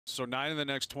So 9 of the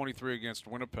next 23 against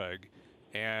Winnipeg,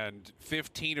 and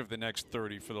 15 of the next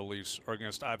 30 for the Leafs are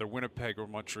against either Winnipeg or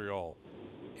Montreal.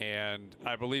 And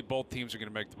I believe both teams are going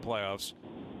to make the playoffs.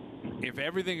 If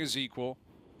everything is equal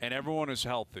and everyone is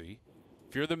healthy,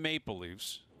 if you're the Maple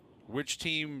Leafs, which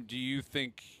team do you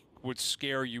think would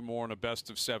scare you more in a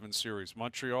best-of-7 series,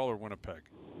 Montreal or Winnipeg?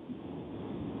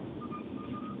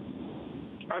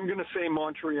 I'm going to say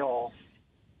Montreal.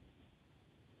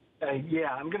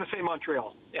 I'm going to say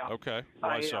Montreal. Yeah. Okay.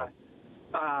 Why so?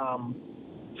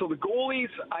 So the goalies,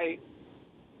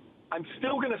 I'm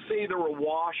still going to say they're a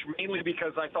wash, mainly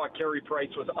because I thought Carey Price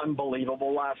was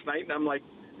unbelievable last night, and I'm like,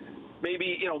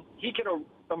 maybe he can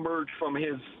emerge from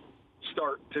his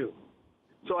start too.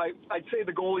 So I'd say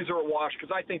the goalies are a wash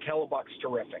because I think Hellebuck's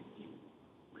terrific.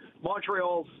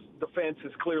 Montreal's defense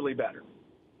is clearly better.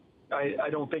 I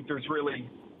don't think there's really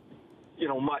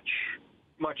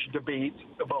much debate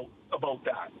about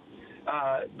that.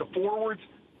 The forwards,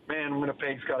 man,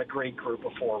 Winnipeg's got a great group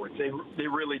of forwards. They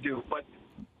really do. But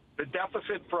the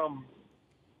deficit from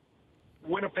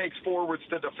Winnipeg's forwards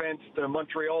to defense to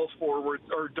Montreal's forwards,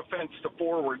 or defense to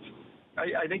forwards,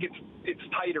 I think it's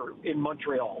tighter in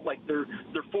Montreal. Like their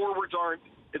forwards aren't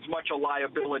as much a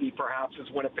liability perhaps as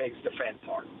Winnipeg's defense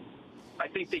are. I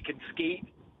think they can skate.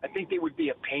 I think they would be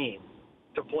a pain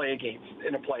to play against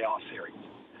in a playoff series.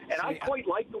 And I quite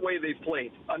like the way they've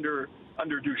played under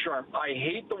Ducharme. I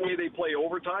hate the way they play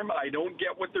overtime. I don't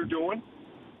get what they're doing.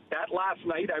 That last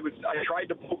night, I tried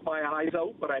to poke my eyes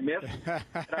out, but I missed.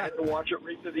 And I had to watch it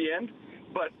right to the end.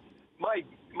 But my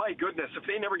goodness, if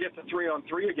they never get to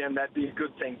 3-on-3 again, that'd be a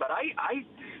good thing. But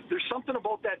there's something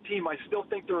about that team. I still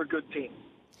think they're a good team.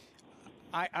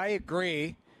 I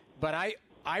agree, but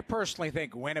I personally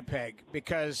think Winnipeg,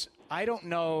 because I don't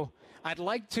know. I'd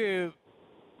like to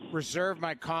reserve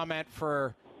my comment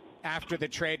for after the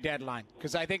trade deadline,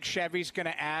 because I think Chevy's going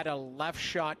to add a left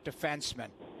shot defenseman.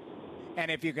 And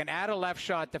if you can add a left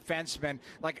shot defenseman,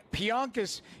 like Pionk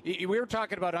is, we were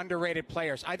talking about underrated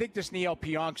players. I think this Neil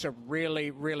Pionk's a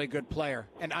really, really good player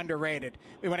and underrated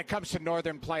when it comes to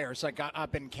northern players, like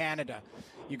up in Canada.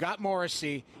 You got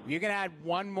Morrissey. If you can add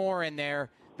one more in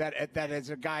there that is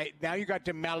a guy. Now you got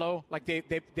DeMello. Like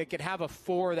they could have a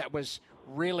 4 that was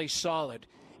really solid.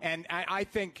 And I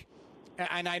think,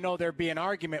 and I know there'd be an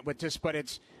argument with this, but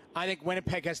I think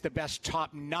Winnipeg has the best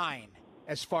top 9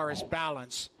 as far as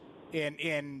balance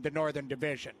in the Northern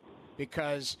Division,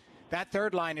 because that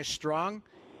third line is strong.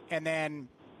 And then,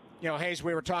 Hayes,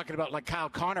 we were talking about like Kyle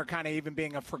Connor kind of even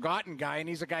being a forgotten guy, and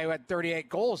he's a guy who had 38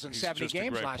 goals in 70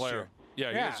 games last year.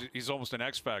 Yeah. He's almost an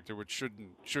X factor, which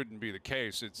shouldn't be the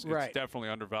case. It's definitely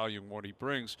undervaluing what he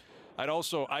brings.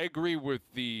 I agree with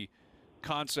the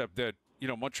concept that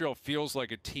Montreal feels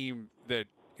like a team that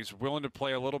is willing to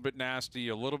play a little bit nasty,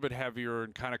 a little bit heavier,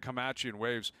 and kind of come at you in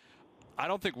waves. I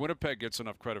don't think Winnipeg gets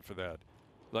enough credit for that.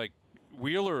 Like,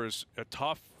 Wheeler is a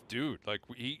tough dude. Like,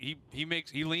 he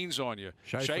leans on you.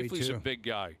 Scheifele's a big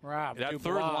guy. Wow, that Dubois.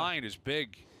 third line is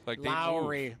big. Like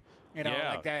Lowry,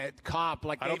 like that Cop.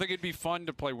 Like I don't think it'd be fun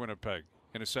to play Winnipeg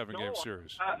in a 7-game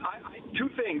series. Two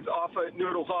things off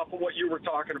of what you were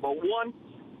talking about. One,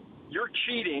 you're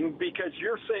cheating because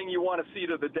you're saying you want to see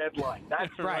to the deadline.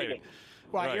 That's right.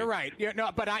 Well, you're right.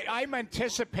 But I'm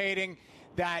anticipating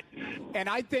that, and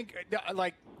I think,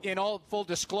 like, in all full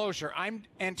disclosure, I'm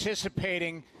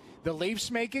anticipating the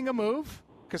Leafs making a move,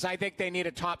 because I think they need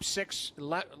a top 6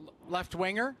 left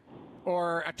winger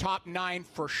or a top 9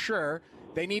 for sure.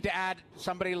 They need to add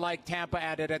somebody like Tampa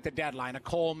added at the deadline, a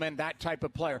Coleman, that type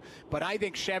of player. But I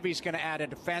think Chevy's going to add a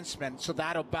defenseman, so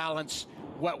that'll balance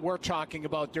what we're talking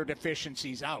about, their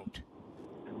deficiencies out.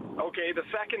 Okay, the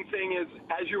second thing is,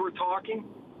 as you were talking,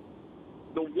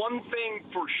 the one thing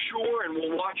for sure, and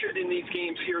we'll watch it in these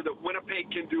games here, that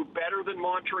Winnipeg can do better than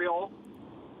Montreal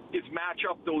is match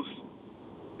up the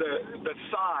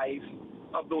size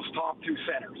of those top 2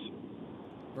 centers.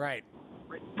 Right.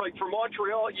 Like for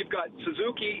Montreal, you've got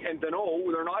Suzuki and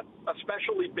Deneau. They're not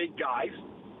especially big guys.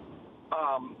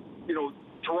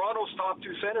 Toronto's top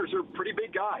 2 centers are pretty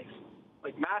big guys.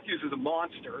 Like Matthews is a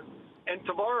monster, and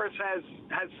Tavares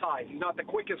has size. He's not the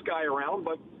quickest guy around,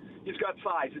 but he's got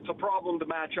size. It's a problem to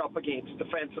match up against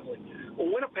defensively.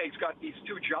 Well, Winnipeg's got these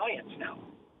 2 giants now.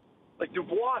 Like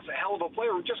Dubois is a hell of a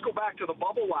player. Just go back to the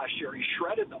bubble last year. He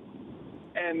shredded them.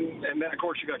 And then, of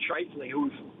course, you got Scheifele,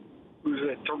 who's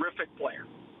a terrific player.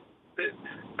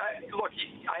 Look,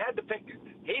 I had to pick.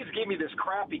 Hayes gave me this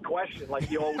crappy question like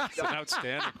he always does. It's an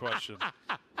outstanding question.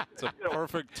 It's a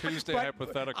perfect Tuesday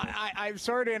hypothetical. I'm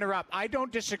sorry to interrupt. I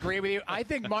don't disagree with you. I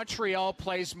think Montreal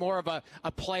plays more of a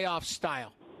playoff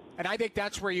style. And I think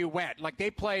that's where you went. Like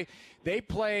they play,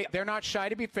 they're not shy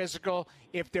to be physical.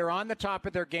 If they're on the top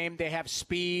of their game, they have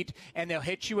speed, and they'll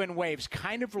hit you in waves.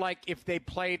 Kind of like if they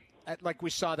played like we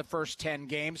saw the first 10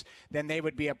 games, then they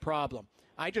would be a problem.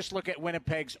 I just look at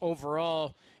Winnipeg's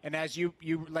overall, and as you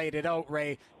laid it out,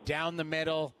 Ray, down the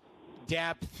middle,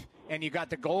 depth, and you got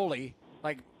the goalie.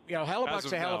 Like,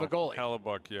 Hellebuck's a hell of a goalie.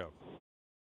 Hellebuck, yeah.